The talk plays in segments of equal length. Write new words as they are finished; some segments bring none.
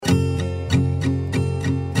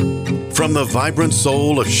From the vibrant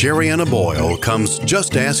soul of Sherianna Boyle comes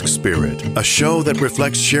Just Ask Spirit, a show that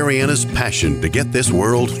reflects Sherianna's passion to get this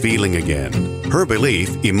world feeling again. Her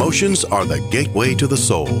belief, emotions are the gateway to the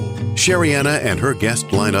soul. Sherianna and her guest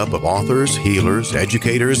lineup of authors, healers,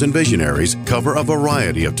 educators, and visionaries cover a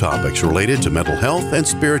variety of topics related to mental health and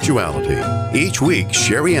spirituality. Each week,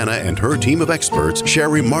 Sherianna and her team of experts share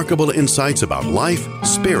remarkable insights about life,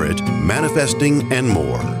 spirit, manifesting, and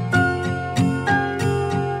more.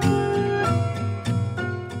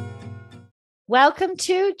 Welcome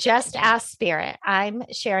to Just Ask Spirit. I'm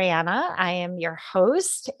Sherianna. I am your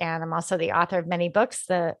host, and I'm also the author of many books.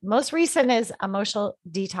 The most recent is Emotional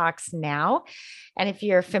Detox Now. And if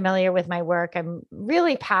you're familiar with my work, I'm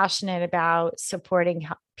really passionate about supporting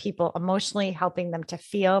people emotionally, helping them to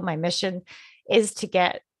feel. My mission is to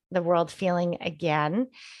get the world feeling again.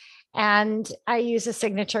 And I use a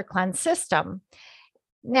signature cleanse system.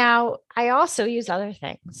 Now, I also use other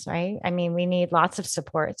things, right? I mean, we need lots of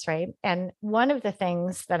supports, right? And one of the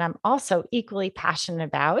things that I'm also equally passionate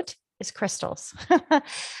about is crystals.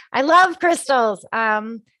 I love crystals.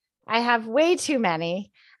 I have way too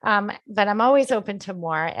many, but I'm always open to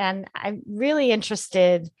more. And I'm really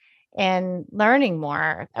interested in learning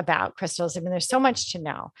more about crystals. I mean, there's so much to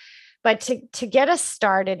know. But to get us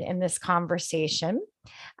started in this conversation,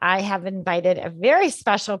 I have invited a very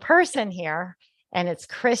special person here. And it's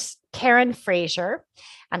Karen Frazier.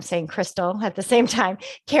 I'm saying Crystal at the same time.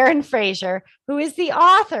 Karen Frazier, who is the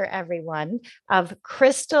author, everyone, of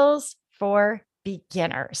Crystals for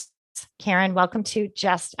Beginners. Karen, welcome to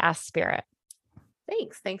Just Ask Spirit.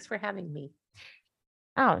 Thanks for having me.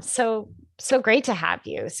 Oh, so great to have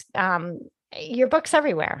you. Your book's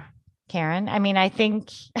everywhere, Karen. I mean, I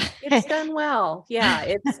think it's done well. Yeah,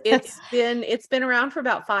 it's been around for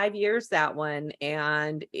about 5 years, that one,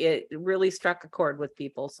 and it really struck a chord with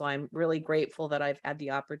people. So I'm really grateful that I've had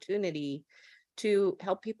the opportunity to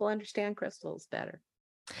help people understand crystals better.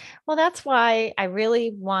 Well, that's why I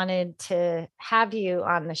really wanted to have you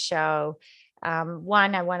on the show.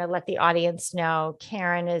 One, I want to let the audience know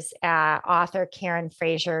Karen is author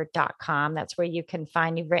KarenFrazier.com. That's where you can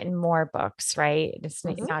find, you've written more books, right? It's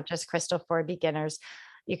not just Crystal for Beginners.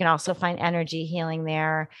 You can also find energy healing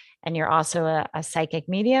there. And you're also a psychic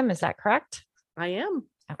medium. Is that correct? I am.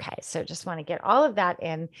 Okay. So just want to get all of that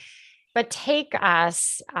in, but take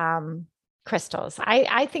us, crystals.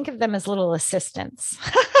 I think of them as little assistants,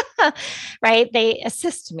 right? They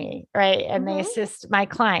assist me, right? And they assist my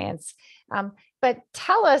clients. But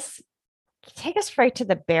take us right to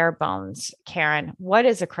the bare bones, Karen. What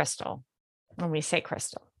is a crystal when we say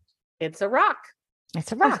crystal? It's a rock.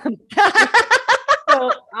 It's a rock. So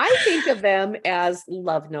I think of them as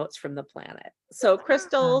love notes from the planet. So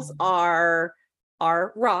crystals are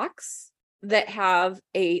rocks that have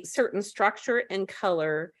a certain structure and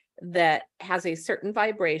color that has a certain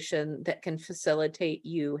vibration that can facilitate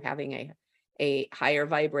you having a higher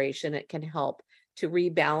vibration. It can help to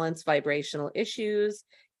rebalance vibrational issues.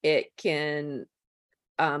 It can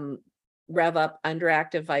rev up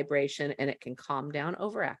underactive vibration, and it can calm down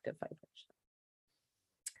overactive vibration.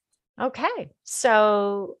 Okay.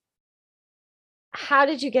 So how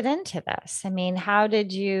did you get into this? I mean, how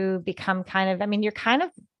did you become you're kind of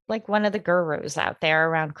like one of the gurus out there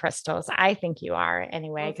around crystals. I think you are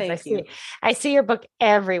anyway, because I see your book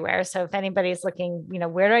everywhere. So if anybody's looking,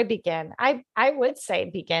 where do I begin? I would say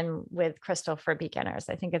begin with Crystal for Beginners.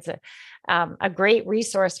 I think it's a great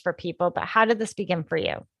resource for people, but how did this begin for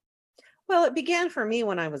you? Well, it began for me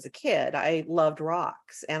when I was a kid. I loved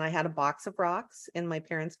rocks, and I had a box of rocks in my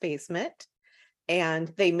parents' basement, and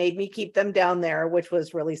they made me keep them down there, which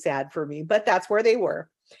was really sad for me, but that's where they were.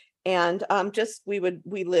 And I'm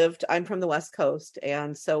from the West Coast.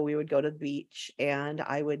 And so we would go to the beach, and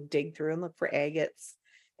I would dig through and look for agates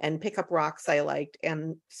and pick up rocks I liked.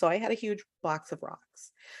 And so I had a huge box of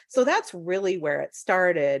rocks. So that's really where it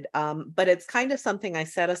started. But it's kind of something I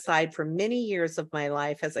set aside for many years of my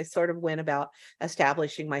life as I sort of went about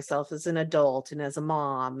establishing myself as an adult and as a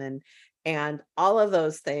mom and all of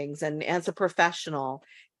those things, and as a professional.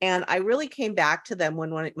 And I really came back to them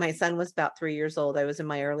when my son was about 3 years old. I was in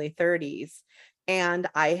my early 30s, and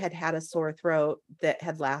I had a sore throat that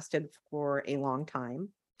had lasted for a long time.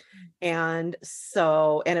 And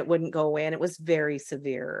it wouldn't go away, and it was very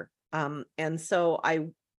severe. And so I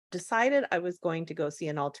decided I was going to go see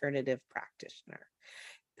an alternative practitioner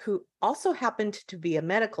who also happened to be a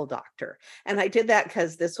medical doctor. And I did that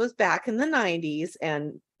because this was back in the 90s,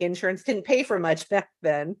 and insurance didn't pay for much back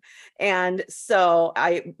then. And so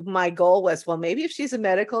my goal was, well, maybe if she's a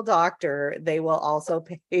medical doctor, they will also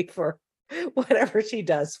pay for whatever she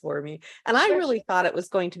does for me. And I really thought it was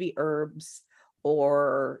going to be herbs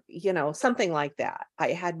or, something like that.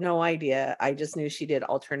 I had no idea. I just knew she did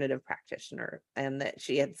alternative practitioner, and that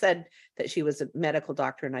she had said that she was a medical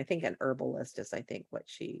doctor, and I think an herbalist is, I think, what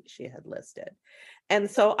she had listed. And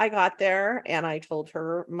so I got there and I told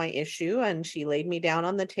her my issue, and she laid me down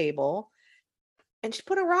on the table and she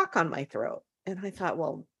put a rock on my throat. And I thought,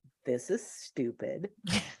 well, this is stupid.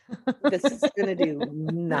 This is going to do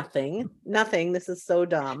nothing. This is so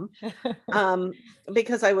dumb.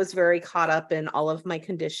 Because I was very caught up in all of my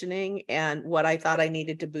conditioning and what I thought I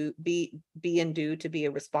needed to be and do to be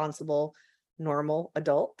a responsible, normal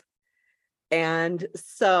adult. And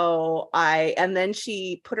so and then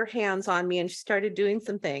she put her hands on me and she started doing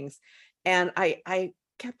some things. And I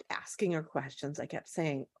kept asking her questions. I kept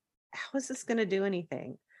saying, how is this going to do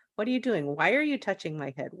anything? What are you doing? Why are you touching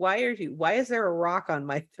my head? Why is there a rock on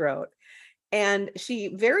my throat? And she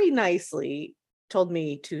very nicely told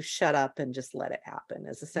me to shut up and just let it happen,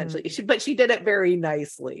 is essentially, but she did it very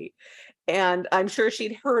nicely. And I'm sure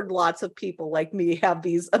she'd heard lots of people like me have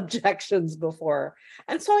these objections before.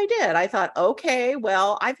 And so I did. I thought, okay,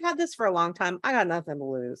 well, I've had this for a long time. I got nothing to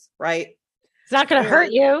lose, right? It's not going to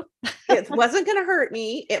hurt you. It wasn't going to hurt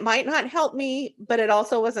me. It might not help me, but it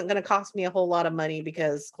also wasn't going to cost me a whole lot of money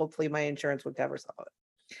because hopefully my insurance would cover some of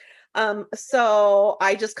it. So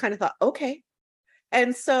I just kind of thought, okay.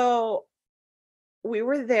 And so we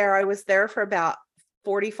were there. I was there for about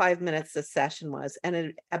 45 minutes, the session was, and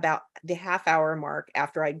at about the half-hour mark,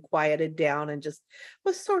 after I'd quieted down and just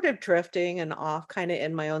was sort of drifting and off kind of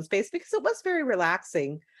in my own space, because it was very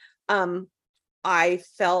relaxing. I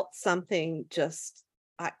felt something just,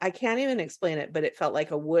 I can't even explain it, but it felt like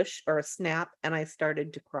a whoosh or a snap, and I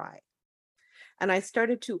started to cry. And I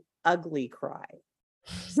started to ugly cry.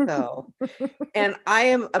 So, and I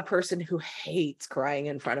am a person who hates crying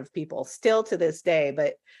in front of people still to this day,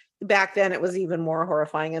 but back then it was even more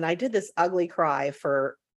horrifying. And I did this ugly cry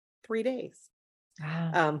for 3 days,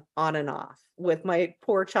 on and off, with my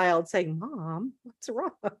poor child saying, Mom, what's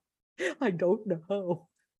wrong? I don't know.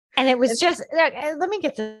 And it was just, let me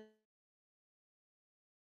get to.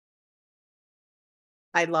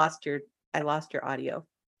 I lost your audio.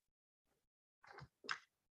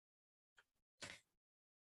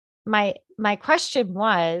 My question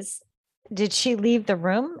was, did she leave the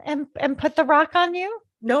room and put the rock on you?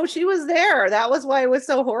 No, she was there. That was why I was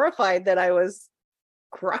so horrified that I was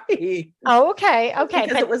crying. Oh, okay.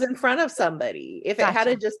 Because it was in front of somebody. If it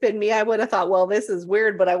had just been me, I would have thought, well, this is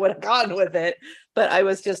weird, but I would have gone with it. But I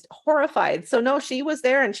was just horrified. So no, she was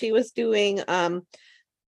there, and she was doing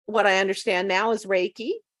what I understand now is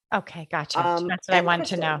Reiki. Okay, gotcha. That's what I wanted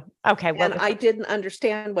to know. Okay. Well, and I didn't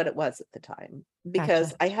understand what it was at the time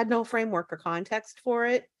because I had no framework or context for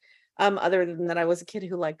it, other than that I was a kid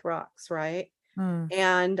who liked rocks, right?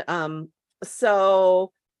 And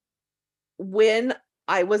so when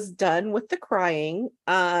I was done with the crying,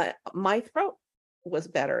 my throat was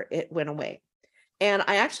better. It went away. And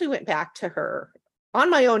I actually went back to her on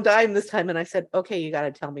my own dime this time, and I said, okay, you got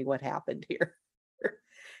to tell me what happened here.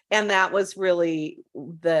 And that was really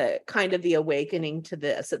the kind of the awakening to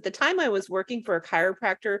this. At the time, I was working for a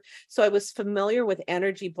chiropractor, so I was familiar with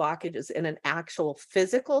energy blockages in an actual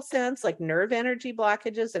physical sense, like nerve energy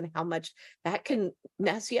blockages and how much that can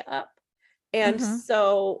mess you up. And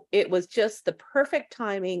so it was just the perfect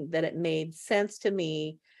timing that it made sense to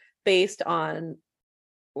me based on,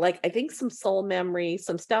 like, I think some soul memory,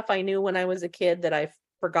 some stuff I knew when I was a kid that I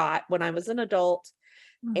forgot when I was an adult,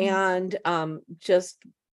 and just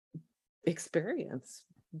experience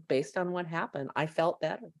based on what happened. I felt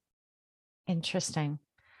better. Interesting.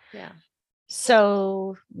 Yeah.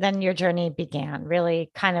 So then your journey began,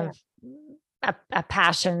 really kind of a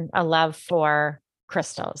passion, a love for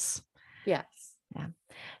crystals. Yes. Yeah.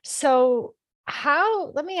 So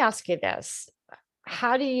let me ask you this.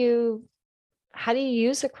 How do you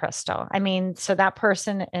use a crystal? I mean, so that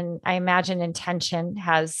person, and I imagine intention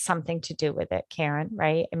has something to do with it, Karen,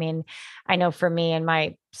 right? I mean, I know for me in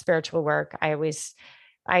my spiritual work, I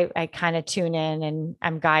kind of tune in and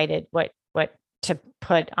I'm guided what to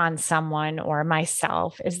put on someone or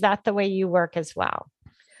myself. Is that the way you work as well?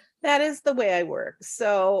 That is the way I work.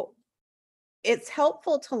 So it's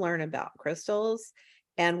helpful to learn about crystals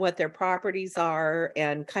and what their properties are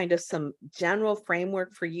and kind of some general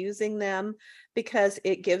framework for using them, because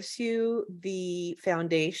it gives you the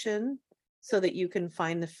foundation so that you can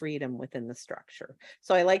find the freedom within the structure.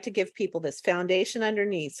 So I like to give people this foundation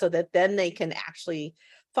underneath so that then they can actually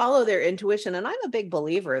follow their intuition. And I'm a big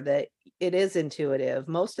believer that it is intuitive.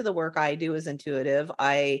 Most of the work I do is intuitive.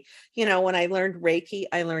 When I learned Reiki,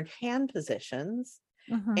 I learned hand positions.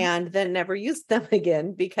 Mhm. and then never used them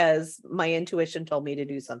again because my intuition told me to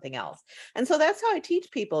do something else. And so that's how I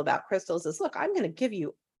teach people about crystals is, look, I'm going to give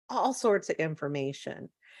you all sorts of information.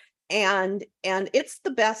 And it's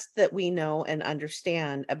the best that we know and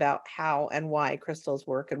understand about how and why crystals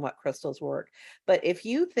work and what crystals work. But if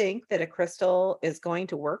you think that a crystal is going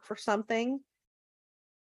to work for something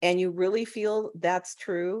and you really feel that's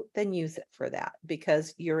true, then use it for that,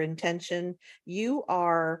 because your intention, you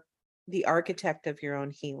are the architect of your own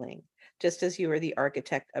healing, just as you are the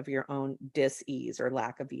architect of your own dis-ease or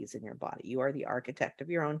lack of ease in your body. You are the architect of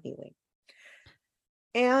your own healing.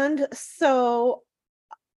 And so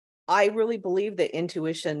I really believe that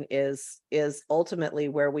intuition is ultimately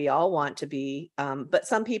where we all want to be, but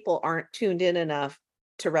some people aren't tuned in enough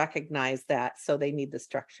to recognize that, so they need the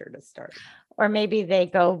structure to start. Or maybe they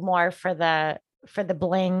go more for the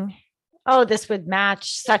bling. Oh, this would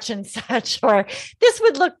match such and such, or this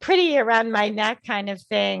would look pretty around my neck kind of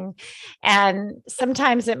thing. And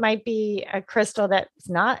sometimes it might be a crystal that's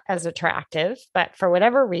not as attractive, but for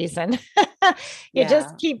whatever reason, you just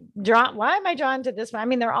Yeah. keep drawing. Why am I drawn to this one? I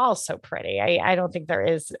mean, they're all so pretty. I don't think there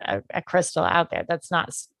is a crystal out there that's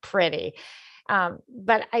not pretty.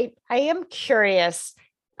 But I am curious.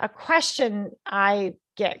 A question I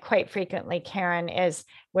get quite frequently, Karen, is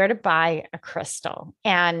where to buy a crystal,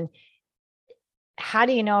 and how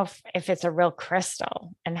do you know if it's a real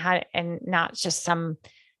crystal, and not just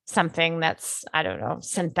something that's, I don't know,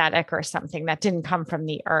 synthetic or something that didn't come from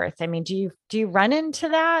the earth? I mean, do you run into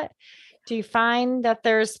that? Do you find that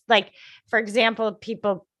there's, like, for example,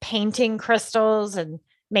 people painting crystals and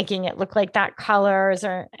making it look like that colors,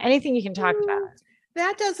 or anything you can talk about?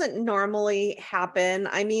 That doesn't normally happen.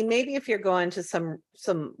 I mean, maybe if you're going to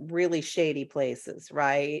some really shady places,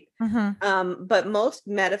 right? Mm-hmm. But most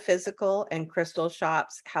metaphysical and crystal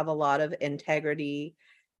shops have a lot of integrity.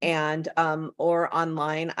 And or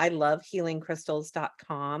online, I love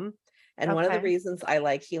healingcrystals.com. And one of the Okay. reasons I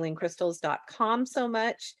like healingcrystals.com so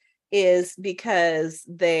much is because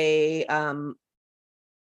they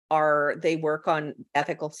work on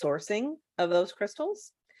ethical sourcing of those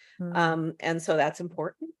crystals. Mm. And so that's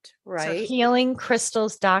important, So right?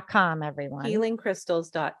 healingcrystals.com, everyone.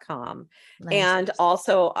 Healingcrystals.com. Nice. And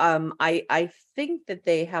also I think that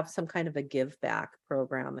they have some kind of a give back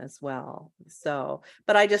program as well. So,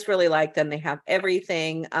 but I just really like them. They have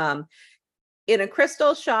everything. In a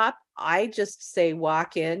crystal shop, I just say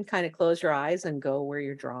walk in, kind of close your eyes and go where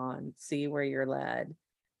you're drawn, see where you're led.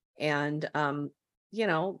 And you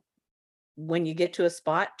know, when you get to a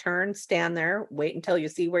spot, turn, stand there, wait until you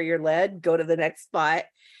see where you're led, go to the next spot.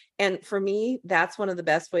 And for me, that's one of the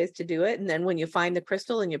best ways to do it. And then when you find the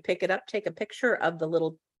crystal and you pick it up, take a picture of the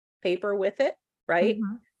little paper with it, right?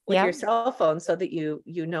 Mm-hmm. With Yeah. your cell phone, so that you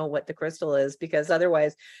know what the crystal is, because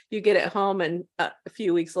otherwise you get it home and a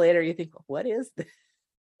few weeks later you think, what is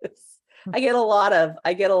this? I get a lot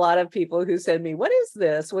of people who send me, what is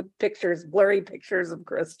this, with pictures, blurry pictures of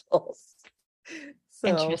crystals. So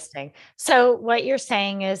Interesting. So what you're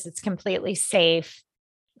saying is it's completely safe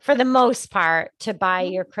for the most part to buy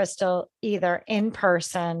your crystal either in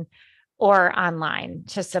person or online,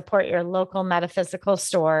 to support your local metaphysical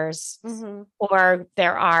stores, mhm, or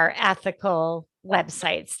there are ethical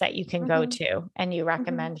websites that you can go mhm, to, and you mhm.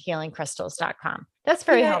 recommend healingcrystals.com. That's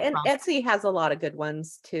very Yeah, and helpful. Etsy has a lot of good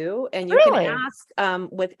ones too. And you can Really? ask,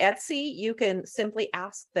 with Etsy, you can simply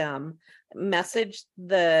ask them, message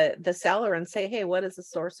the seller and say, hey, what is the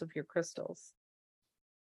source of your crystals?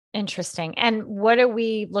 Interesting. And what are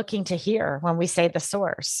we looking to hear when we say the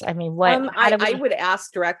source? I mean, how do I we? would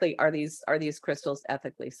ask directly, are these crystals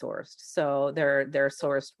ethically sourced? So they're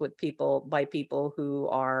sourced with by people who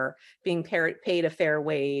are being paid a fair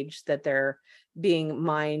wage, that they're being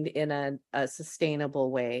mined in a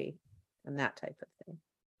sustainable way, and that type of thing.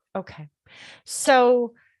 Okay.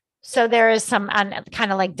 So, there is some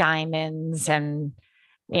kind of like diamonds and,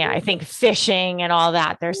 yeah, I think fishing and all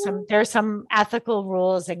that. There's some ethical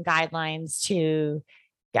rules and guidelines to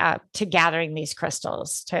gathering these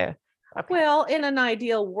crystals too. Okay. Well, in an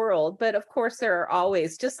ideal world, but of course there are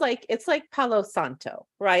always, just like it's like Palo Santo,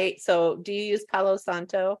 right? So do you use Palo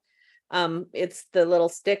Santo? It's the little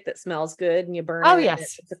stick that smells good and you burn Oh, it. And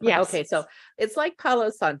yes. Yes. okay, so it's like Palo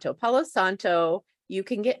Santo. Palo Santo, you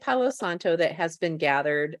can get Palo Santo that has been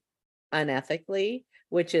gathered unethically,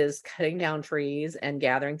 which is cutting down trees and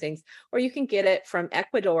gathering things, or you can get it from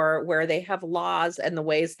Ecuador, where they have laws and the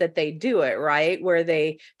ways that they do it, right? Where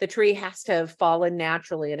the tree has to have fallen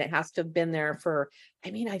naturally and it has to have been there for,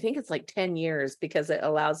 I mean, I think it's like 10 years, because it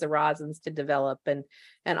allows the rosins to develop and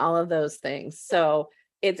all of those things. So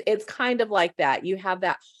it's kind of like that. You have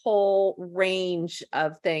that whole range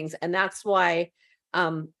of things. And that's why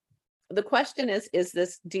The question is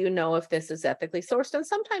this, do you know if this is ethically sourced? And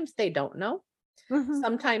sometimes they don't know. Mhm.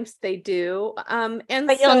 Sometimes they do. And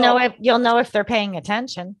But you'll know if they're paying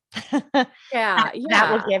attention. yeah,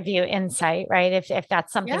 That will give you insight, right? If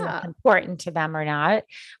that's something that's important to them or not,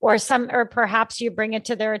 or perhaps you bring it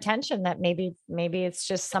to their attention that maybe it's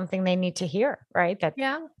just something they need to hear, right? That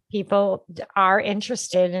people are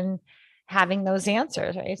interested in having those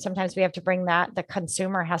answers, right? Sometimes we have to bring that, the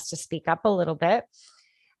consumer has to speak up a little bit.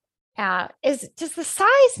 Does the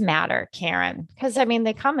size matter, Karen? Because I mean,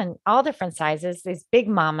 they come in all different sizes. These big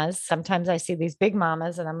mamas. Sometimes I see these big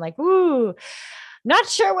mamas, and I'm like, ooh, not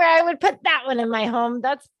sure where I would put that one in my home.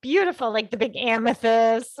 That's beautiful, like the big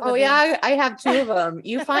amethyst. Oh yeah, I have 2 of them.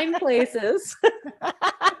 You find places.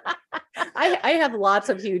 I have lots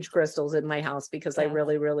of huge crystals in my house because I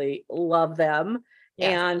really, really love them.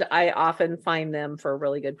 Yes. And I often find them for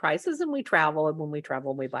really good prices, and we travel, and when we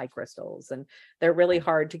travel, we buy crystals, and they're really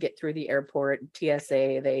hard to get through the airport,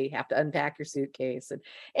 TSA. They have to unpack your suitcase. And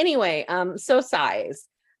anyway, so size,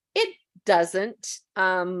 it doesn't,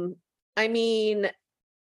 I mean,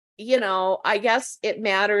 I guess it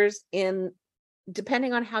matters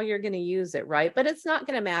depending on how you're going to use it, right? But it's not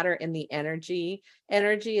going to matter in the energy.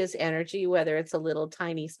 Energy is energy, whether it's a little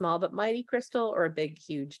tiny, small, but mighty crystal or a big,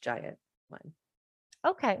 huge, giant one.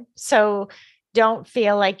 Okay. So don't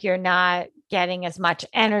feel like you're not getting as much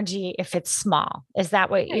energy if it's small. Is that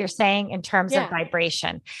what you're saying in terms of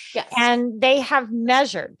vibration? Yes. And they have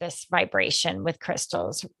measured this vibration with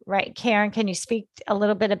crystals, right? Karen, can you speak a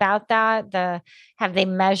little bit about that? Have they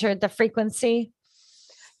measured the frequency?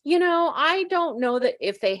 I don't know that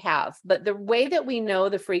if they have, but the way that we know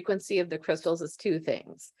the frequency of the crystals is 2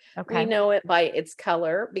 things. Okay. We know it by its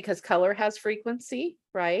color, because color has frequency,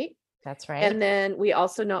 right? That's right. And then we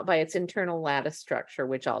also know it by its internal lattice structure,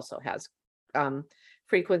 which also has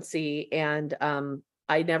frequency. And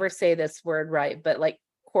I never say this word right, but like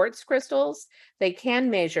quartz crystals, they can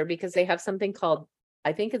measure because they have something called,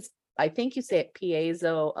 I think you say it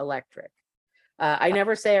piezoelectric. I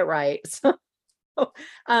never say it right. So,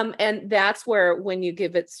 and that's where when you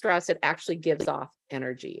give it stress, it actually gives off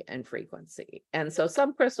energy and frequency. And so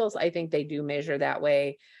some crystals, I think they do measure that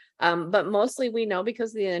way. But mostly we know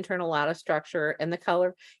because of the internal lattice structure and the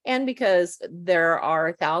color, and because there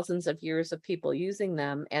are thousands of years of people using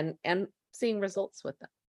them and seeing results with them.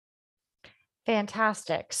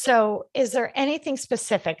 Fantastic. So is there anything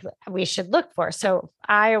specific we should look for? So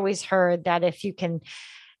I always heard that if you can,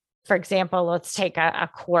 for example, let's take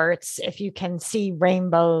a quartz, if you can see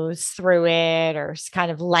rainbows through it or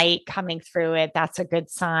kind of light coming through it, that's a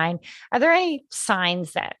good sign. Are there any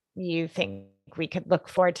signs that you think we could look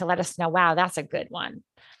for to let us know, wow, that's a good one?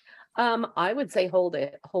 I would say hold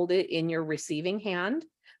it in your receiving hand,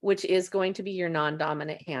 which is going to be your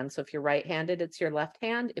non-dominant hand. So if you're right-handed, it's your left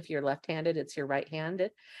hand. If you're left-handed, it's your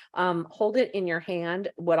right-handed. Hold it in your hand.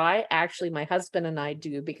 What my husband and I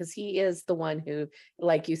do, because he is the one who,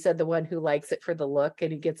 like you said, the one who likes it for the look,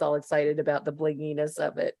 and he gets all excited about the blinginess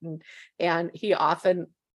of it. And he often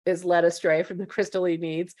is led astray from the crystal he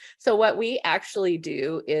needs. So what we actually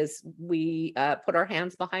do is we put our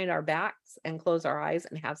hands behind our backs and close our eyes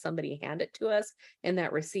and have somebody hand it to us in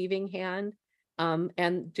that receiving hand,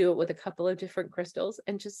 and do it with a couple of different crystals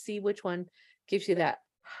and just see which one gives you that,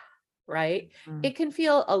 right? It can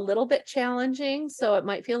feel a little bit challenging, so it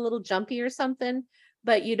might feel a little jumpy or something,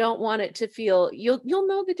 but you don't want it to feel, you'll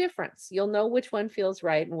know the difference. You'll know which one feels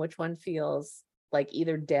right and which one feels like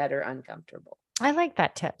either dead or uncomfortable. I like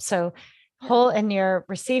that tip. So hold in your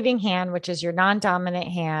receiving hand, which is your non-dominant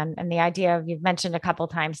hand. And the idea of, you've mentioned a couple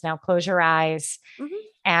of times now, close your eyes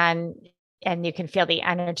and you can feel the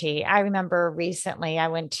energy. I remember recently I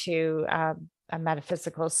went to a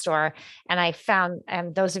metaphysical store and I found,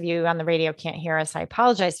 and those of you on the radio can't hear us, I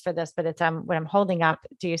apologize for this, but it's what I'm holding up.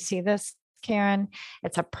 Do you see this, Karen?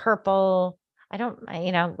 It's a purple,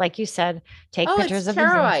 like you said, take pictures of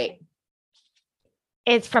charoite.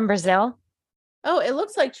 It's from Brazil. Oh, it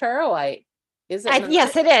looks like charoite. Is it?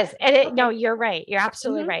 Yes, it is. And no, you're right. You're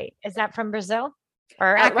absolutely right. Is that from Brazil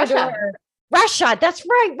or Ecuador? Russia. That's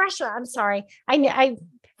right. Russia. I'm sorry. I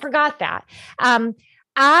forgot that.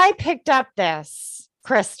 I picked up this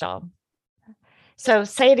crystal. So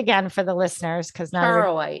say it again for the listeners, because now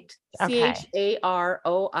charoite.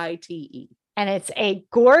 CHAROITE. And it's a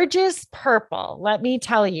gorgeous purple. Let me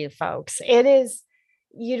tell you, folks, it is.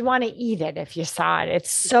 You'd want to eat it if you saw it.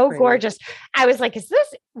 It's so gorgeous. I was like, is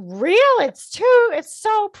this real? It's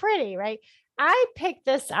so pretty, right? I picked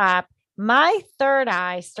this up. My third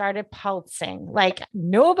eye started pulsing like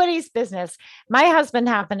nobody's business. My husband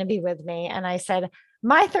happened to be with me. And I said,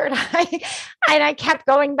 my third eye. And I kept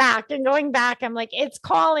going back and going back. I'm like, it's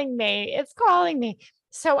calling me. It's calling me.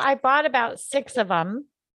 So I bought about 6 of them.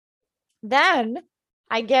 Then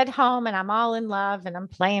I get home and I'm all in love and I'm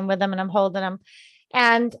playing with them and I'm holding them.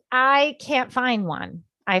 And I can't find one.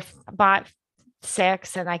 I've bought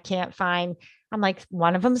 6 and I can't find. I'm like,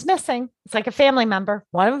 one of them's missing. It's like a family member.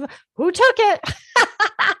 One of them, who took it?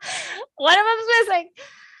 One of them's missing.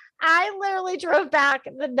 I literally drove back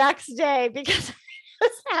the next day because I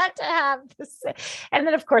just had to have this. And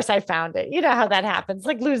then, of course, I found it. You know how that happens,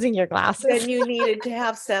 like losing your glasses. Then you needed to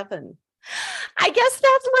have 7. I guess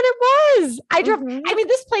that's what it was. I drove. I mean,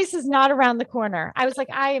 this place is not around the corner. I was like,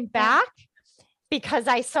 I am back. Because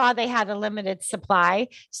I saw they had a limited supply.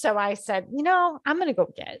 So I said, I'm going to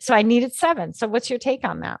go get it. So I needed 7. So what's your take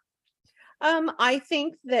on that? I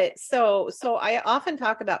think that, so I often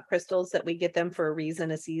talk about crystals that we get them for a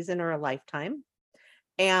reason, a season, or a lifetime.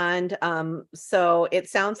 And so it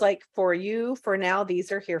sounds like for you, for now,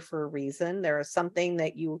 these are here for a reason. There is something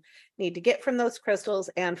that you need to get from those crystals.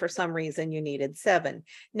 And for some reason you needed 7.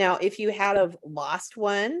 Now, if you had have lost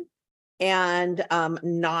one and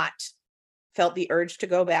not felt the urge to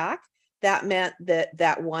go back, that meant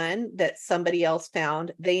that one that somebody else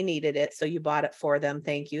found, they needed it. So you bought it for them.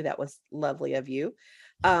 Thank you. That was lovely of you.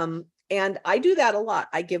 And I do that a lot.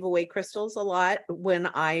 I give away crystals a lot when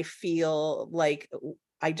I feel like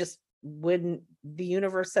I just wouldn't, the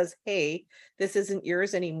universe says, hey, this isn't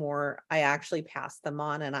yours anymore. I actually pass them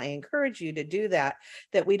on. And I encourage you to do that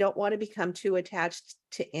we don't want to become too attached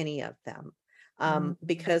to any of them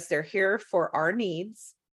because they're here for our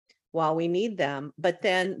needs while we need them. But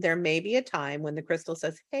then there may be a time when the crystal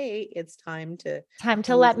says, hey, it's time to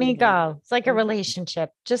let me go. It's like a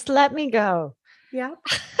relationship. Just let me go. Yeah.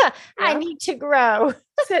 I need to grow.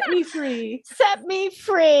 Set me free. Set me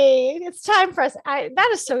free. It's time for us. That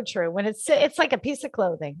is so true. When it's like a piece of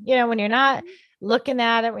clothing, when you're not looking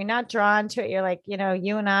at it, we're not drawn to it. You're like, you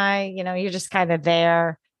and I, you're just kind of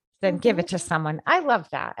there. Then give it to someone. I love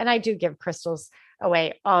that. And I do give crystals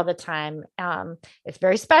away all the time. It's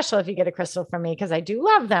very special if you get a crystal from me because I do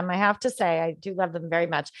love them. I have to say, I do love them very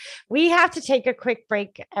much. We have to take a quick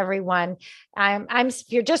break, everyone.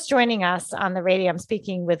 If you're just joining us on the radio, I'm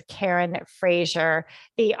speaking with Karen Frazier,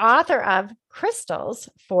 the author of Crystals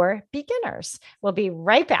for Beginners. We'll be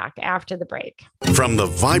right back after the break. From the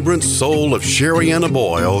vibrant soul of Sherianna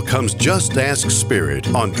Boyle comes Just Ask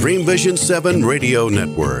Spirit on Dream Vision 7 Radio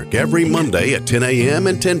Network every Monday at 10 a.m.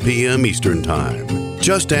 and 10 p.m. Eastern Time.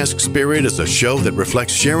 Just Ask Spirit is a show that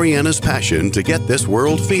reflects Sherianna's passion to get this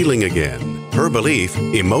world feeling again. Her belief,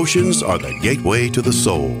 emotions are the gateway to the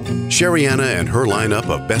soul. Sherianna and her lineup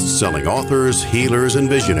of best-selling authors, healers, and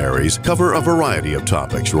visionaries cover a variety of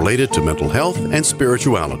topics related to mental health and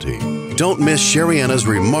spirituality. Don't miss Sherianna's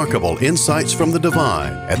remarkable insights from the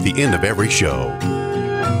divine at the end of every show.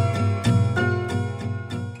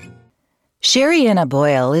 Sherianna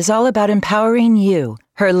Boyle is all about empowering you.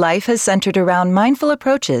 Her life has centered around mindful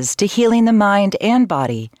approaches to healing the mind and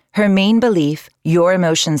body. Her main belief, your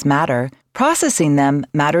emotions matter, processing them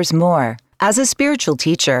matters more. As a spiritual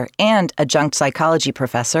teacher and adjunct psychology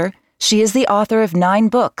professor, she is the author of 9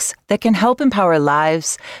 books that can help empower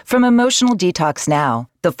lives, from Emotional Detox Now,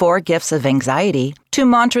 The 4 Gifts of Anxiety, to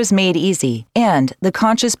Mantras Made Easy, and The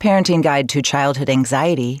Conscious Parenting Guide to Childhood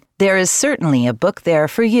Anxiety. There is certainly a book there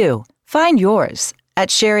for you. Find yours at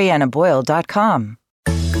SheriannaBoyle.com.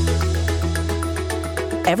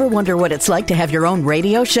 Ever wonder what it's like to have your own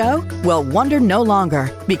radio show? Well, wonder no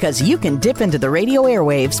longer, because you can dip into the radio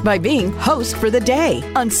airwaves by being host for the day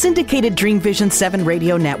on syndicated Dream Vision 7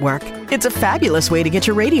 Radio Network. It's a fabulous way to get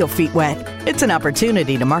your radio feet wet. It's an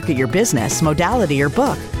opportunity to market your business, modality, or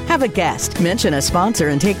book. Have a guest, mention a sponsor,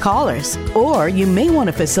 and take callers. Or you may want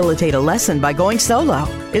to facilitate a lesson by going solo.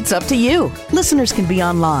 It's up to you. Listeners can be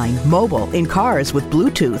online, mobile, in cars with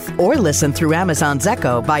Bluetooth, or listen through Amazon's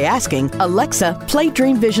Echo by asking, Alexa, play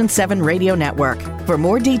Dream Vision 7 Radio Network. For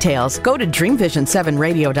more details, go to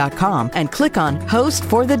dreamvision7radio.com and click on Host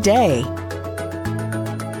for the Day.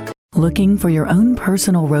 Looking for your own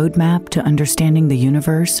personal roadmap to understanding the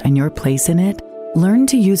universe and your place in it? Learn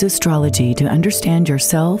to use astrology to understand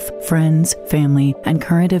yourself, friends, family, and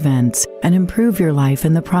current events, and improve your life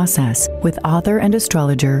in the process with author and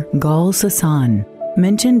astrologer Gul Sasson.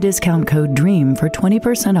 Mention discount code DREAM for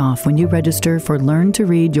 20% off when you register for Learn to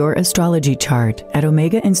Read Your Astrology Chart at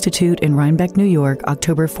Omega Institute in Rhinebeck, New York,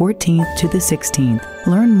 October 14th to the 16th.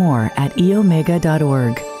 Learn more at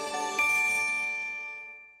eomega.org.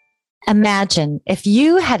 Imagine if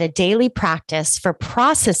you had a daily practice for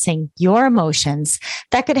processing your emotions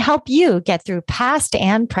that could help you get through past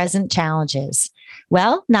and present challenges.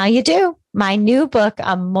 Well, now you do. My new book,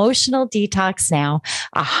 Emotional Detox Now,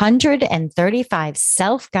 135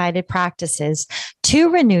 self-guided practices to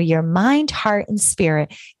renew your mind, heart, and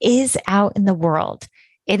spirit, is out in the world.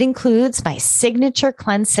 It includes my signature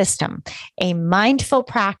cleanse system, a mindful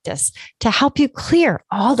practice to help you clear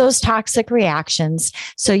all those toxic reactions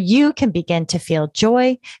so you can begin to feel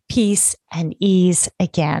joy, peace, and ease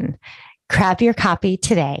again. Grab your copy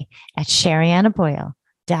today at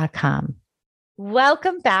SheriannaBoyle.com.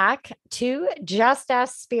 Welcome back to Just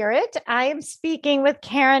Ask Spirit. I am speaking with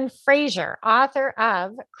Karen Frazier, author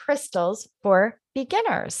of Crystals for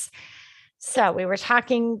Beginners. So we were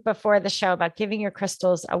talking before the show about giving your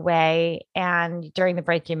crystals away. And during the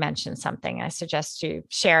break, you mentioned something. I suggest you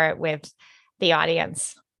share it with the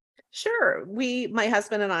audience. Sure. My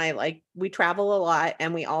husband and I, we travel a lot,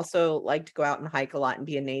 and we also like to go out and hike a lot and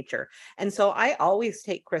be in nature. And so I always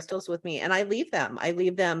take crystals with me, and I leave them. I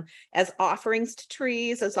leave them as offerings to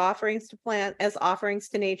trees, as offerings to plant, as offerings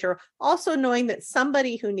to nature, also knowing that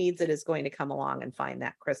somebody who needs it is going to come along and find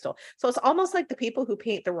that crystal. So it's almost like the people who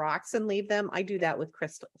paint the rocks and leave them. I do that with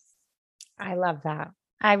crystals. I love that.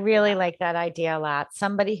 I really like that idea a lot.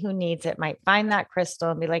 Somebody who needs it might find that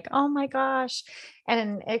crystal and be like, oh my gosh,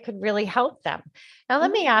 and it could really help them. Now,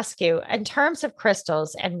 let me ask you, in terms of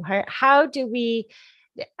crystals, and how do we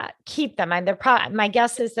keep them? And my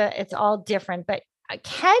guess is that it's all different, but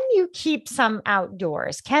can you keep some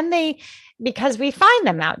outdoors? Can they, because we find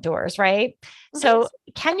them outdoors, right? So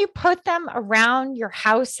can you put them around your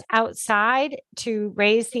house outside to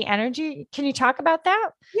raise the energy? Can you talk about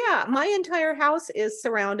that? Yeah, my entire house is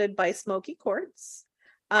surrounded by smoky quartz.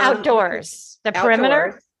 Outdoors, the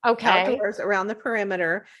perimeter? Okay. Outdoors around the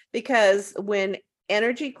perimeter, because when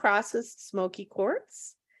energy crosses smoky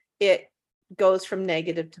quartz, it goes from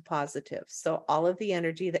negative to positive. So all of the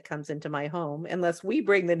energy that comes into my home, unless we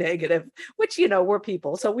bring the negative, which, we're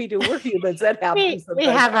people, so we're humans, that happens. we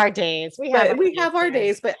have our days. We have our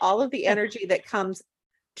days, but all of the energy that comes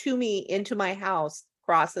to me into my house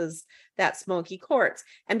crosses that smoky quartz.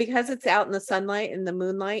 And because it's out in the sunlight and the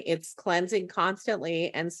moonlight, it's cleansing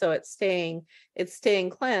constantly. And so it's staying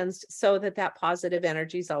cleansed, so that positive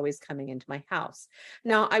energy is always coming into my house.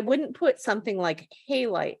 Now, I wouldn't put something like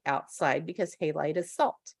halite outside, because halite is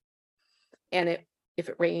salt. And if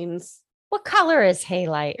it rains. What color is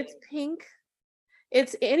halite? It's pink.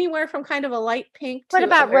 It's anywhere from kind of a light pink to. What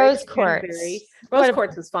about rose quartz? Rose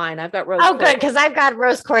quartz is fine. I've got rose. Oh, good, because I've got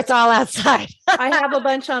rose quartz all outside. I have a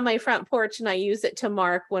bunch on my front porch, and I use it to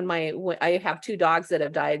mark when I have 2 dogs that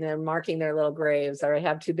have died, and I'm marking their little graves, or I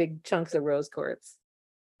have 2 big chunks of rose quartz.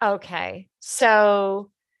 Okay,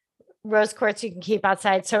 so rose quartz you can keep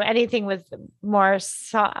outside. So anything with more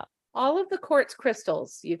salt. All of the quartz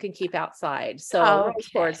crystals you can keep outside. So rose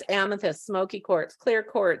quartz, amethyst, smoky quartz, clear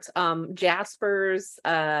quartz, jaspers,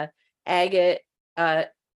 agate,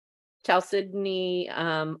 chalcedony,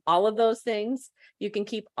 all of those things, you can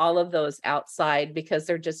keep all of those outside because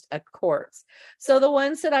they're just a quartz. So the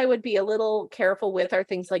ones that I would be a little careful with are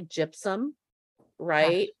things like gypsum,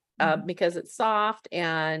 right? Because it's soft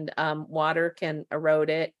and water can erode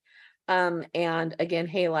it. And again,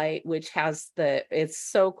 halite, which it's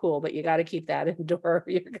so cool, but you got to keep that indoor.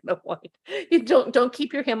 You're gonna don't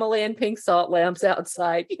keep your Himalayan pink salt lamps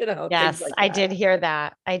outside. Yes, I did hear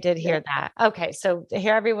that. Okay, so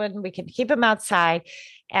here, everyone, we can keep them outside.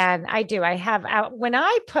 And I have when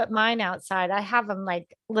I put mine outside, I have them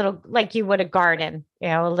like little, like you would a garden,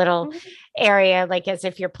 a little area, like as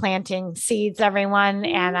if you're planting seeds, everyone.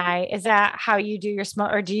 And is that how you do your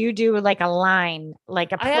smoke, or do you do like a line,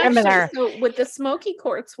 like a perimeter? So with the smoky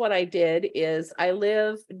quartz, what I did is I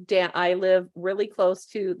live really close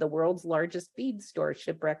to the world's largest bead store,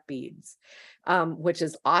 Shipwreck Beads, which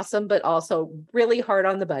is awesome, but also really hard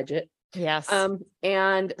on the budget. Yes.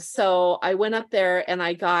 And so I went up there and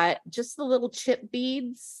I got just the little chip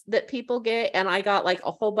beads that people get. And I got like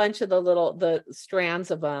a whole bunch of the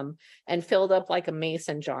strands of them, and filled up like a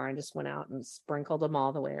mason jar, and just went out and sprinkled them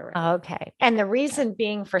all the way around. Okay. And the reason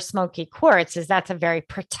being for smoky quartz is that's a very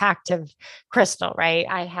protective crystal, right?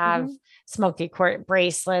 I have smoky quartz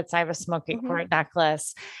bracelets. I have a smoky quartz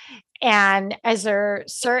necklace. And is there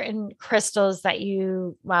certain crystals that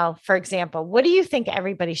for example, what do you think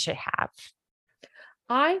everybody should have?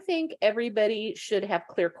 I think everybody should have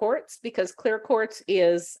clear quartz, because clear quartz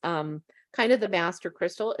is kind of the master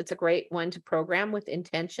crystal. It's a great one to program with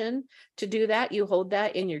intention. To do that, you hold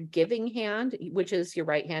that in your giving hand, which is your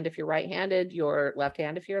right hand if you're right-handed, your left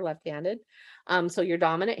hand if you're left-handed. So your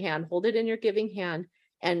dominant hand, hold it in your giving hand,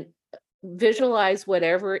 and visualize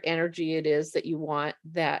whatever energy it is that you want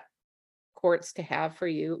that quartz to have for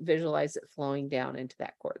you, visualize it flowing down into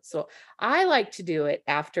that quartz. So I like to do it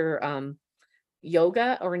after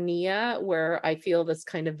yoga or Nia, where I feel this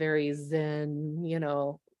kind of very zen, really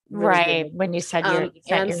Right. good. When you said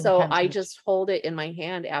And so I intention. just hold it in my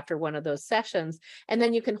hand after one of those sessions. And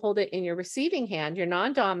then you can hold it in your receiving hand, your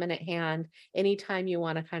non-dominant hand, anytime you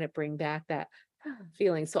want to kind of bring back that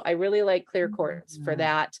feeling. So I really like clear quartz for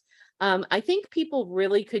that. I think people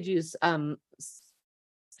really could use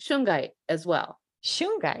shungite as well.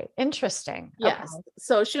 Shungite. Interesting. Yes. Okay.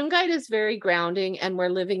 So shungite is very grounding, and we're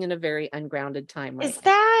living in a very ungrounded time right Is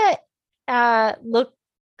now. that look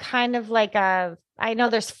kind of like I know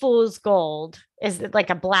there's fool's gold. Is it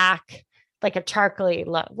like a black, like a charcoaly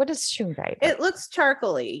look? What is shungite? It looks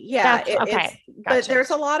charcoaly. Yeah. Okay. But Gotcha.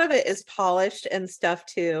 there's a lot of it is polished and stuff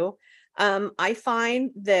too. I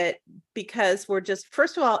find that because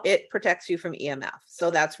first of all, it protects you from EMF.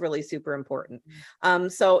 So that's really super important.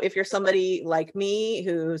 So if you're somebody like me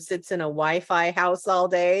who sits in a Wi-Fi house all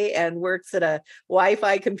day and works at a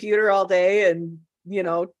Wi-Fi computer all day and,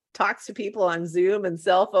 talks to people on Zoom and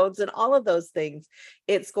cell phones and all of those things,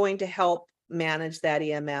 it's going to help manage that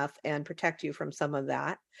EMF and protect you from some of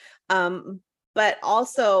that. But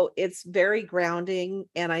also it's very grounding.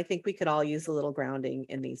 And I think we could all use a little grounding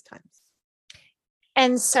in these times.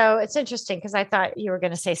 And so it's interesting because I thought you were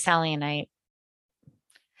going to say selenite.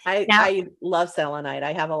 I love selenite.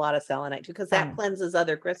 I have a lot of selenite too, because that cleanses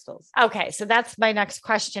other crystals. Okay. So that's my next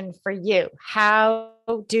question for you.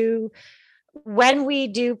 When we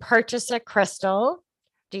do purchase a crystal,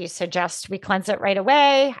 do you suggest we cleanse it right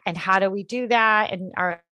away? And how do we do that?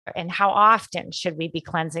 And how often should we be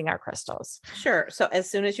cleansing our crystals? Sure. So as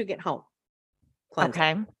soon as you get home, cleanse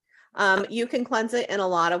it. You can cleanse it in a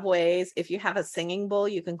lot of ways. If you have a singing bowl,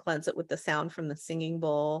 you can cleanse it with the sound from the singing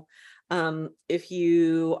bowl. If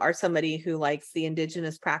you are somebody who likes the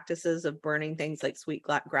indigenous practices of burning things like sweet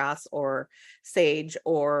grass or sage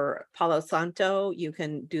or Palo Santo, you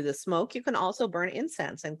can do the smoke. You can also burn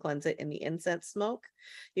incense and cleanse it in the incense smoke.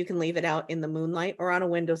 You can leave it out in the moonlight or on a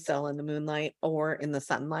windowsill in the moonlight or in the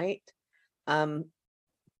sunlight.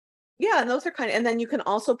 Yeah, and those are and then you can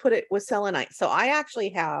also put it with selenite. So I actually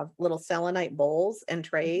have little selenite bowls and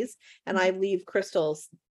trays, and I leave crystals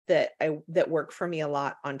that work for me a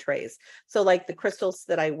lot on trays. So like the crystals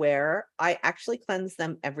that I wear, I actually cleanse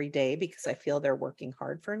them every day because I feel they're working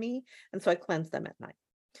hard for me. And so I cleanse them at night.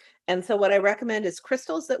 And so what I recommend is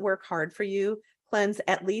crystals that work hard for you, cleanse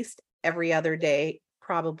at least every other day,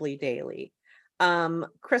 probably daily.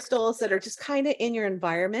 Crystals that are just kind of in your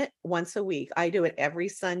environment once a week. I do it every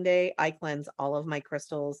Sunday. I cleanse all of my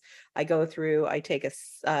crystals. I go through, I take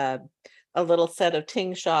a little set of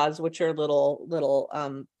tingshas, which are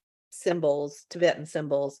little symbols, Tibetan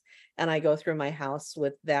symbols. And I go through my house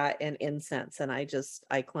with that and incense. And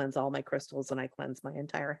I cleanse all my crystals and I cleanse my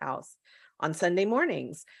entire house on Sunday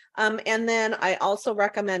mornings. And then I also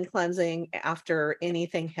recommend cleansing after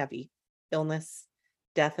anything heavy, illness,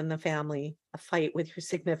 death in the family, a fight with your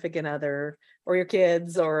significant other or your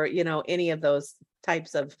kids, or, any of those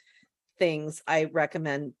types of things. I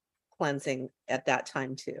recommend cleansing at that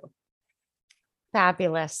time too.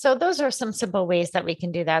 Fabulous. So those are some simple ways that we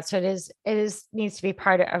can do that. So it needs to be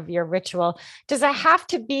part of your ritual. Does it have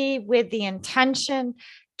to be with the intention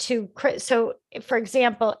so for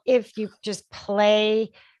example, if you just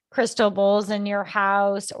play crystal bowls in your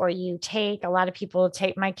house, or a lot of people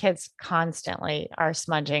my kids constantly are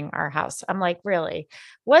smudging our house. I'm like, really,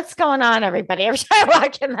 what's going on, everybody? Every time I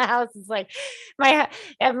walk in the house, it's like my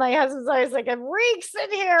husband's always like, it reeks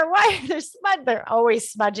in here. Why they're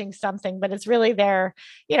always smudging something, but it's really their,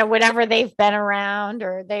 whatever they've been around,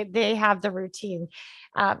 or they have the routine.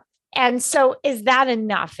 And so is that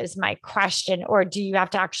enough is my question, or do you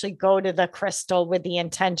have to actually go to the crystal with the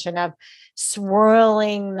intention of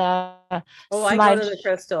swirling the smudge? I go to the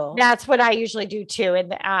crystal. That's what I usually do too.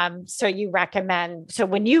 And so you recommend, so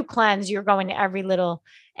when you cleanse, you're going to every little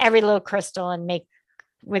crystal and make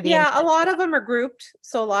with the intention. A lot of them are grouped.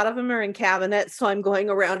 So a lot of them are in cabinets. So I'm going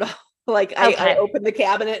around I open the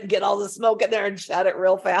cabinet and get all the smoke in there and shut it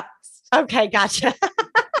real fast. Okay, gotcha.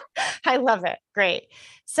 I love it. Great.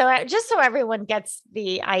 So just so everyone gets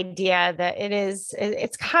the idea that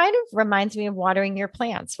it's kind of reminds me of watering your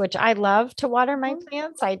plants, which I love to water my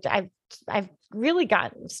plants. I've really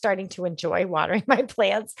starting to enjoy watering my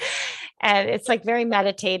plants, and it's like very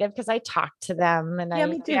meditative because I talk to them and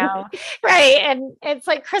me too. Right. And it's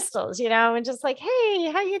like crystals, and just like,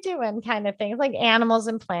 hey, how you doing? Kind of thing. It's like animals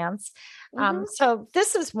and plants. So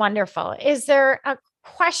this is wonderful. Is there a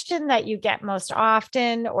question that you get most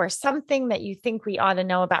often, or something that you think we ought to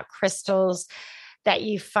know about crystals that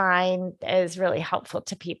you find is really helpful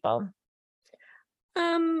to people?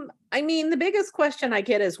 I mean, the biggest question I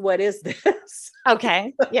get is, what is this?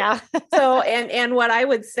 Okay. Yeah. So, and what I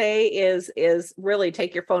would say is really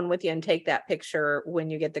take your phone with you and take that picture when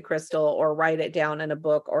you get the crystal, or write it down in a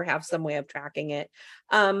book, or have some way of tracking it.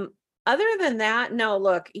 Other than that, no,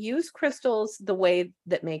 look, use crystals the way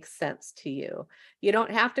that makes sense to you. You don't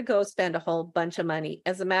have to go spend a whole bunch of money.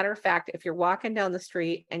 As a matter of fact, if you're walking down the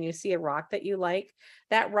street and you see a rock that you like,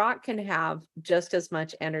 that rock can have just as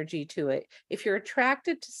much energy to it. If you're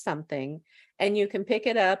attracted to something and you can pick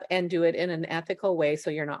it up and do it in an ethical way, so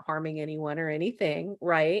you're not harming anyone or anything,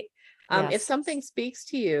 right? If Yes. something speaks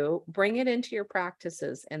to you, bring it into your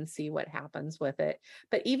practices and see what happens with it.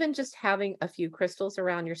 But even just having a few crystals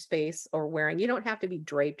around your space, or wearing, you don't have to be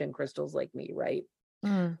draped in crystals like me, right?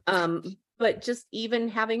 Mm. But just even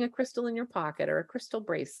having a crystal in your pocket, or a crystal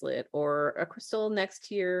bracelet, or a crystal next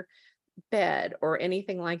to your bed, or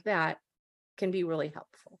anything like that, can be really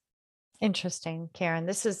helpful. Interesting, Karen.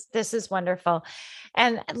 This is wonderful.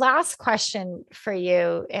 And last question for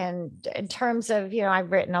you. And in terms of,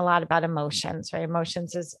 I've written a lot about emotions, right?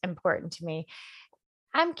 Emotions is important to me.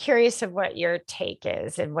 I'm curious of what your take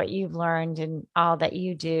is and what you've learned in all that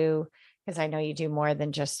you do, because I know you do more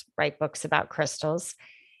than just write books about crystals.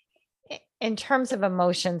 In terms of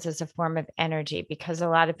emotions as a form of energy, because a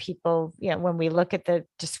lot of people, when we look at the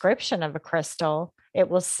description of a crystal, it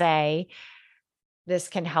will say, this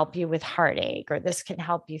can help you with heartache, or this can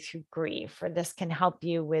help you through grief, or this can help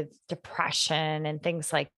you with depression and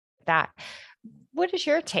things like that. What is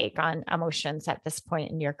your take on emotions at this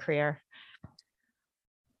point in your career?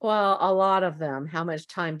 Well, a lot of them. How much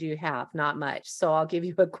time do you have? Not much. So I'll give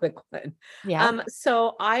you a quick one. Yeah.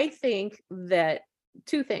 So I think that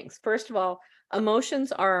two things. First of all,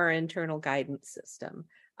 emotions are our internal guidance system.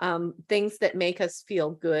 Things that make us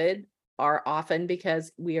feel good are often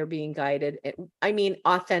because we are being guided. I mean,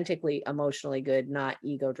 authentically, emotionally good, not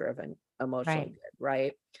ego driven, emotionally Right. good,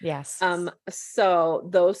 right? Yes. So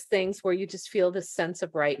those things where you just feel this sense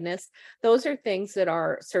of rightness, those are things that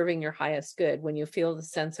are serving your highest good. When you feel the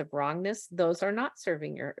sense of wrongness, those are not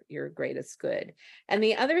serving your greatest good. And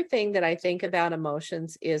the other thing that I think about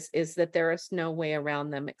emotions is that there is no way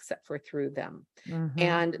around them except for through them. Mhm.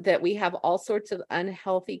 And that we have all sorts of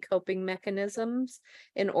unhealthy coping mechanisms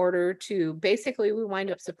in order to, basically, we wind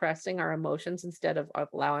up suppressing our emotions instead of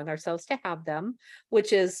allowing ourselves to have them,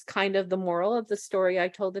 which is kind of the moral of the story I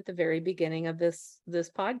told at the very beginning of this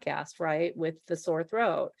podcast, right? With the sore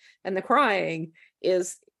throat and the crying,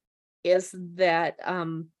 is that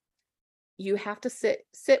you have to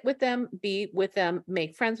sit with them, be with them,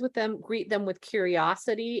 make friends with them, greet them with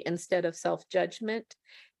curiosity instead of self-judgment,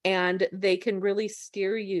 and they can really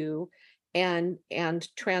steer you and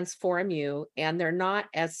transform you. And they're not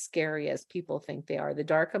as scary as people think they are. The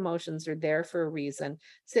dark emotions are there for a reason.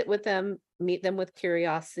 Sit with them, meet them with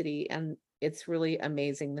curiosity, and it's really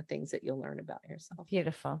amazing the things that you'll learn about yourself.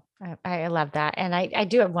 Beautiful. I love that. And I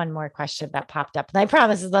do have one more question that popped up, and I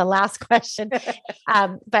promise is the last question.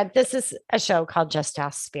 But this is a show called Just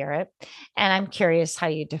Ask Spirit. And I'm curious how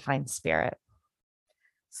you define spirit.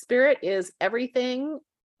 Spirit is everything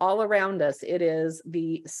all around us. It is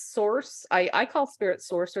the source. I call spirit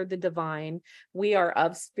source, or the divine. We are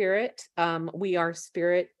of spirit. We are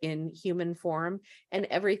spirit in human form, and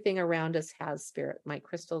everything around us has spirit. My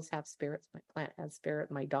crystals have spirits. My plant has spirit.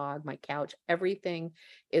 My dog, my couch, everything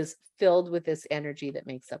is filled with this energy that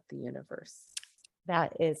makes up the universe.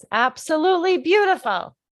 That is absolutely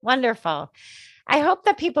beautiful. Wonderful. I hope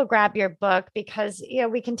that people grab your book, because,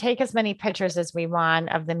 we can take as many pictures as we want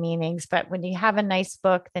of the meanings, but when you have a nice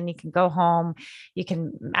book, then you can go home. You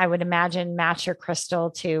can, I would imagine, match your crystal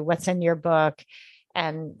to what's in your book.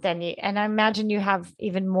 And then I imagine you have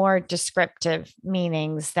even more descriptive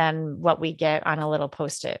meanings than what we get on a little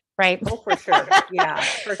Post-it, right? Oh, for sure. Yeah,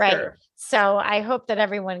 for Right. sure. So I hope that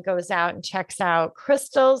everyone goes out and checks out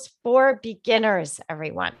Crystals for Beginners,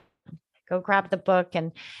 everyone. Go grab the book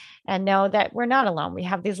and know that we're not alone. We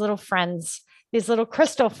have these little friends, these little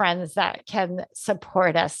crystal friends that can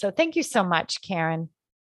support us. So thank you so much, Karen.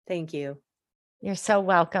 Thank you. You're so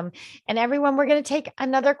welcome. And everyone, we're going to take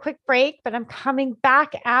another quick break, but I'm coming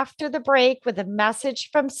back after the break with a message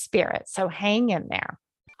from Spirit. So hang in there.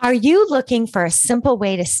 Are you looking for a simple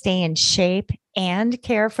way to stay in shape and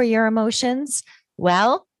care for your emotions?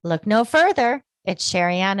 Well, look no further. It's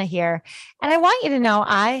Sherianna here. And I want you to know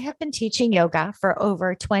I have been teaching yoga for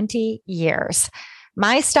over 20 years.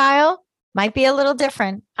 My style might be a little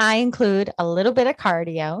different. I include a little bit of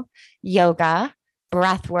cardio, yoga,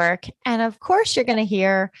 breath work, and of course, you're going to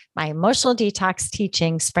hear my emotional detox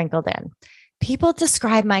teaching sprinkled in. People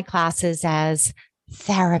describe my classes as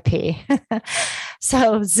therapy.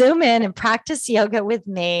 So zoom in and practice yoga with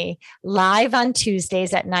me live on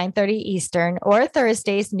Tuesdays at 9:30 Eastern or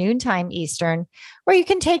Thursdays noontime Eastern, or you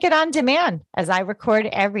can take it on demand as I record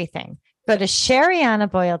everything. Go to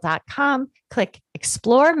SheriannaBoyle.com, click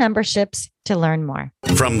Explore Memberships to learn more.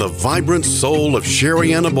 From the vibrant soul of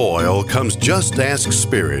Sherianna Boyle comes Just Ask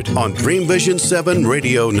Spirit on Dream Vision 7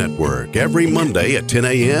 Radio Network every Monday at 10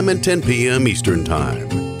 a.m. and 10 p.m. Eastern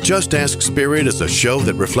Time. Just Ask Spirit is a show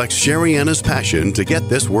that reflects Sherianna's passion to get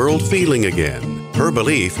this world feeling again. Her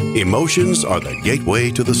belief, emotions are the gateway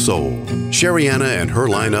to the soul. Sherianna and her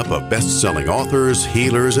lineup of best-selling authors,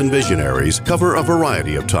 healers, and visionaries cover a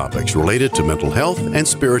variety of topics related to mental health and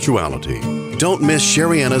spirituality. Don't miss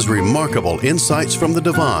Sherianna's remarkable insights from the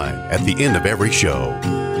divine at the end of every show.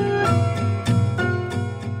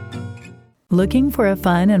 Looking for a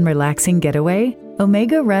fun and relaxing getaway?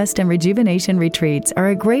 Omega Rest and Rejuvenation Retreats are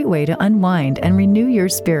a great way to unwind and renew your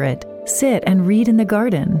spirit. Sit and read in the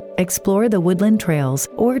garden, explore the woodland trails,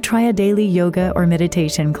 or try a daily yoga or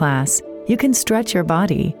meditation class. You can stretch your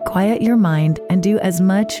body, quiet your mind, and do as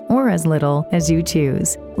much or as little as you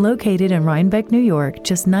choose. Located in Rhinebeck, New York,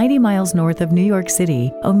 just 90 miles north of New York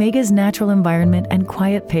City, Omega's natural environment and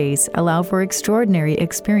quiet pace allow for extraordinary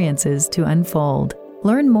experiences to unfold.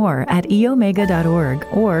 Learn more at eomega.org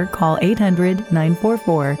or call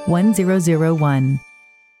 800-944-1001.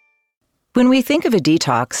 When we think of a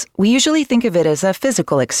detox, we usually think of it as a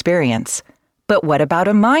physical experience. But what about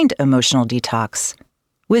a mind-emotional detox?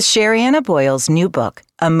 With Sherianna Boyle's new book,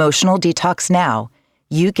 Emotional Detox Now,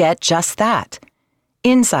 you get just that.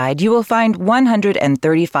 Inside, you will find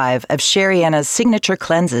 135 of Sherianna's signature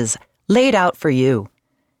cleanses laid out for you.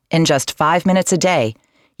 In just 5 minutes a day,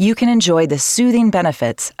 you can enjoy the soothing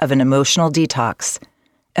benefits of an emotional detox.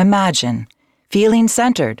 Imagine feeling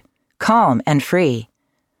centered, calm, and free.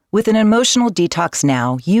 With an emotional detox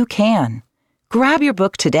now, you can. Grab your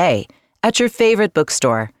book today at your favorite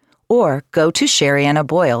bookstore or go to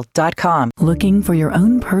SheriannaBoyle.com. Looking for your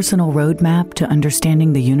own personal roadmap to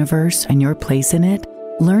understanding the universe and your place in it?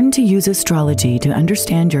 Learn to use astrology to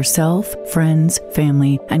understand yourself, friends,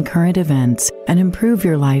 family, and current events, and improve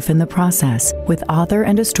your life in the process with author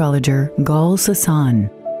and astrologer Gul Sasson.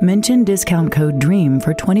 Mention discount code DREAM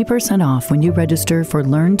for 20% off when you register for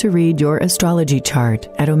Learn to Read Your Astrology Chart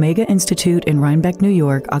at Omega Institute in Rhinebeck, New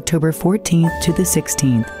York, October 14th to the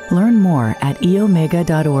 16th. Learn more at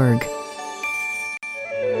eomega.org.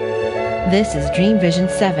 This is Dream Vision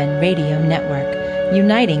 7 Radio Network,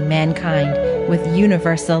 uniting mankind with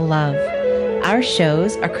universal love. Our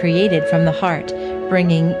shows are created from the heart,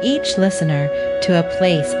 bringing each listener to a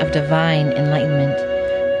place of divine enlightenment.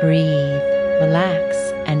 Breathe, relax,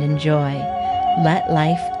 and enjoy. Let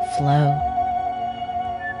life flow.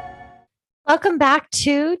 Welcome back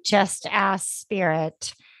to Just Ask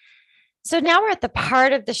Spirit. So now we're at the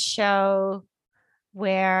part of the show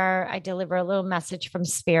where I deliver a little message from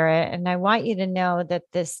Spirit. And I want you to know that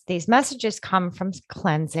these messages come from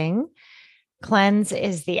cleansing. CLEANSE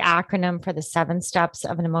is the acronym for the 7 steps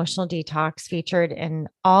of an emotional detox featured in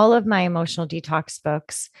all of my emotional detox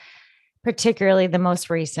books, particularly the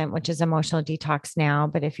most recent, which is Emotional Detox Now.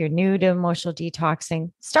 But if you're new to emotional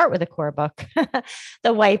detoxing, start with the core book,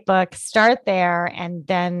 the white book, start there, and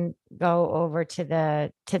then go over to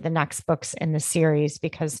the next books in the series,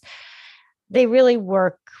 because they really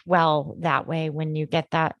work well that way when you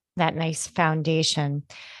get that nice foundation.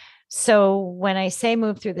 So when I say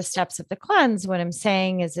move through the steps of the cleanse, what I'm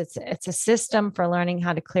saying is it's a system for learning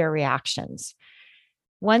how to clear reactions.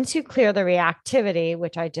 Once you clear the reactivity,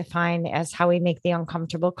 which I define as how we make the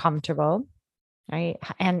uncomfortable comfortable, right?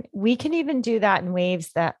 And we can even do that in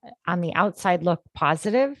waves that on the outside look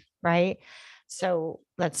positive, right? So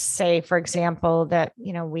let's say, for example, that,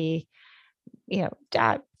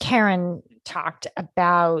 Karen talked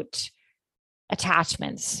about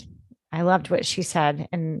attachments. I loved what she said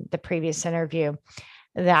in the previous interview,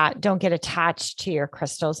 that don't get attached to your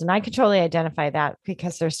crystals. And I could totally identify that,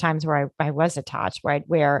 because there's times where I was attached, where I'd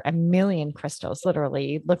wear a million crystals. Literally,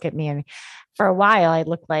 you'd look at me, and for a while I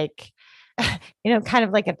looked like, kind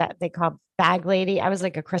of like they call bag lady. I was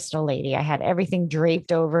like a crystal lady. I had everything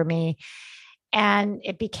draped over me. And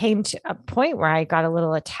it became to a point where I got a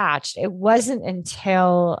little attached. It wasn't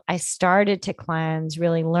until I started to cleanse,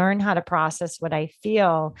 really learn how to process what I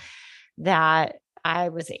feel, that I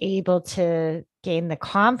was able to gain the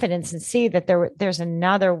confidence and see that there's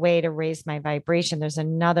another way to raise my vibration. There's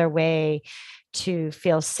another way to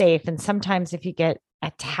feel safe. And sometimes if you get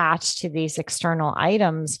attached to these external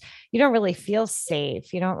items, you don't really feel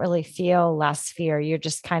safe. You don't really feel less fear. You're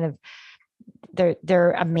just kind of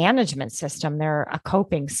they're a management system. They're a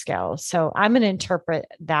coping skill. So I'm going to interpret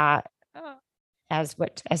that as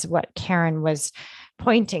what Karen was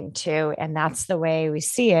pointing to. And that's the way we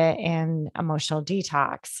see it in emotional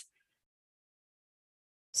detox.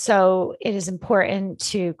 So it is important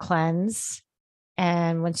to cleanse.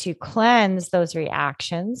 And once you cleanse those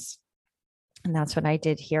reactions, and that's what I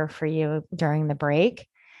did here for you during the break,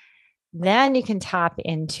 then you can tap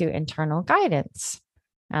into internal guidance.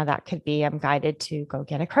 Now that could be, I'm guided to go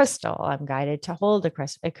get a crystal. I'm guided to hold a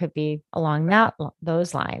crystal. It could be along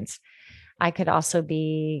those lines. I could also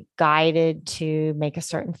be guided to make a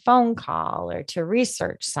certain phone call or to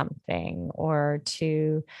research something or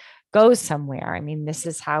to go somewhere. I mean, this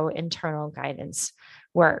is how internal guidance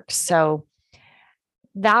works. So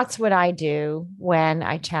that's what I do when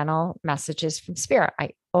I channel messages from spirit.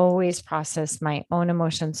 I always process my own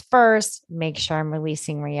emotions first, make sure I'm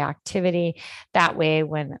releasing reactivity. That way,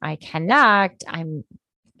 when I connect, I'm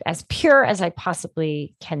as pure as I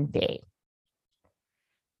possibly can be.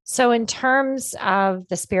 So in terms of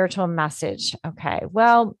the spiritual message, okay,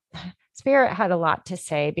 well, Spirit had a lot to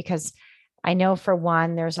say because I know for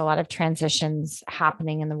one, there's a lot of transitions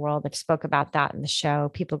happening in the world. I've spoke about that in the show,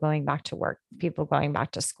 people going back to work, people going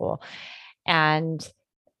back to school. And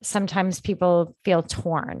sometimes people feel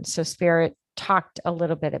torn. So Spirit talked a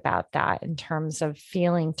little bit about that in terms of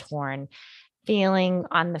feeling torn, feeling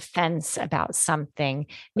on the fence about something,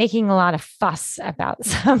 making a lot of fuss about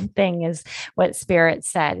something is what Spirit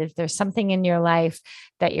said. If there's something in your life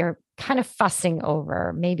that you're kind of fussing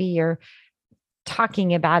over, maybe you're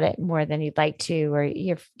talking about it more than you'd like to, or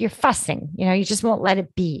you're fussing, you just won't let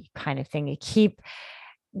it be kind of thing. You keep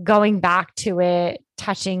going back to it,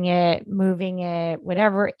 touching it, moving it,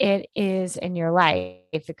 whatever it is in your life.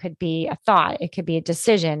 It could be a thought, it could be a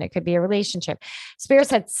decision, it could be a relationship. Spirit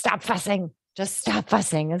said, stop fussing. Just stop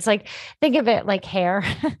fussing. It's like, think of it like hair,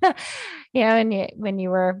 and when you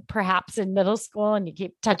were perhaps in middle school and you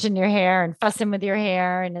keep touching your hair and fussing with your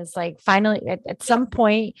hair. And it's like, finally, at some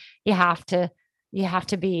point you have to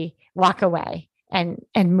walk away and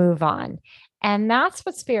move on. And that's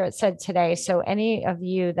what Spirit said today. So any of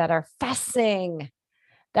you that are fussing,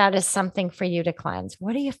 that is something for you to cleanse.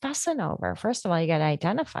 What are you fussing over? First of all, you got to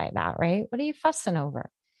identify that, right? What are you fussing over?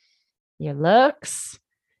 Your looks,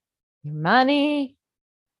 your money,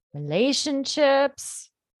 relationships.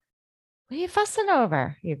 What are you fussing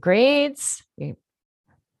over? Your grades?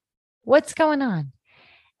 What's going on?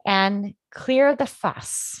 And clear the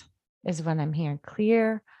fuss is what I'm hearing.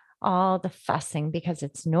 Clear all the fussing because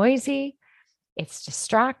it's noisy. It's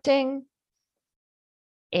distracting.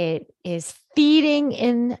 It is feeding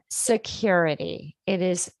insecurity. It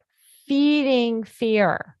is feeding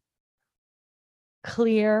fear.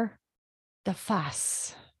 Clear the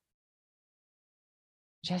fuss.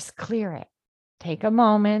 Just clear it. Take a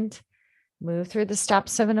moment, move through the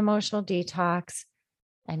steps of an emotional detox,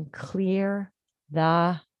 and clear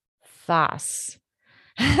the fuss.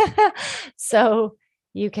 So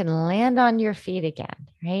you can land on your feet again,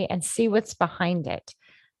 right? And see what's behind it.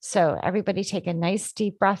 So everybody take a nice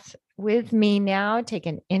deep breath with me now. Take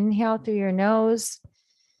an inhale through your nose,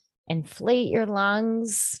 inflate your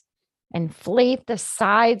lungs, inflate the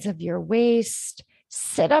sides of your waist.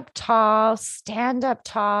 Sit up tall, stand up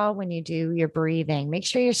tall when you do your breathing. Make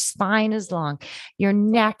sure your spine is long, your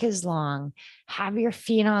neck is long. Have your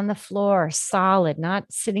feet on the floor, solid, not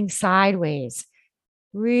sitting sideways.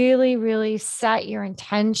 Really, really set your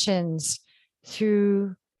intentions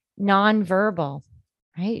through nonverbal,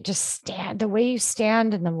 right? Just stand the way you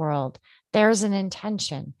stand in the world. There's an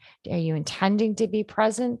intention. Are you intending to be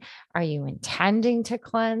present? Are you intending to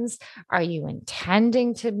cleanse? Are you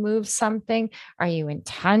intending to move something? Are you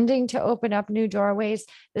intending to open up new doorways?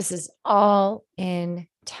 This is all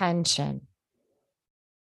intention.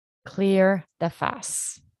 Clear the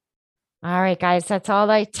fuss. All right, guys, that's all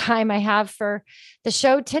the time I have for the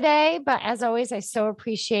show today. But as always, I so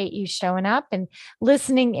appreciate you showing up and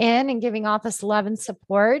listening in and giving all this love and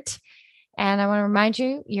support. And I want to remind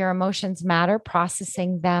you, your emotions matter.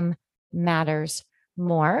 Processing them matters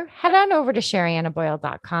more. Head on over to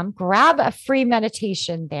SheriAnnaBoyle.com, grab a free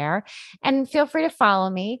meditation there, and feel free to follow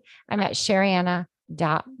me. I'm at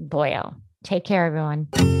SheriAnna.Boyle. Take care, everyone.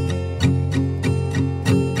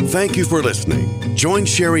 Thank you for listening. Join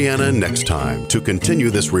Sherianna next time to continue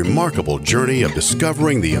this remarkable journey of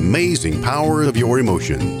discovering the amazing power of your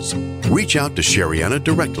emotions. Reach out to Sherianna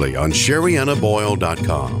directly on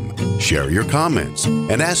SheriAnnaBoyle.com. Share your comments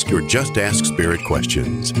and ask your Just Ask Spirit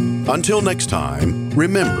questions. Until next time,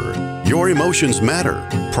 remember, your emotions matter.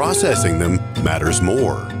 Processing them matters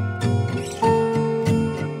more.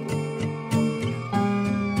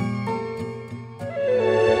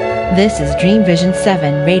 This is Dream Vision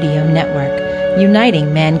 7 Radio Network,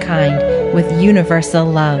 uniting mankind with universal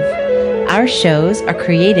love. Our shows are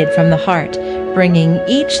created from the heart, bringing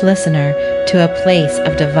each listener to a place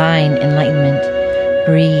of divine enlightenment.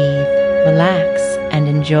 Breathe, relax, and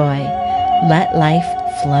enjoy. Let life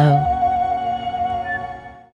flow.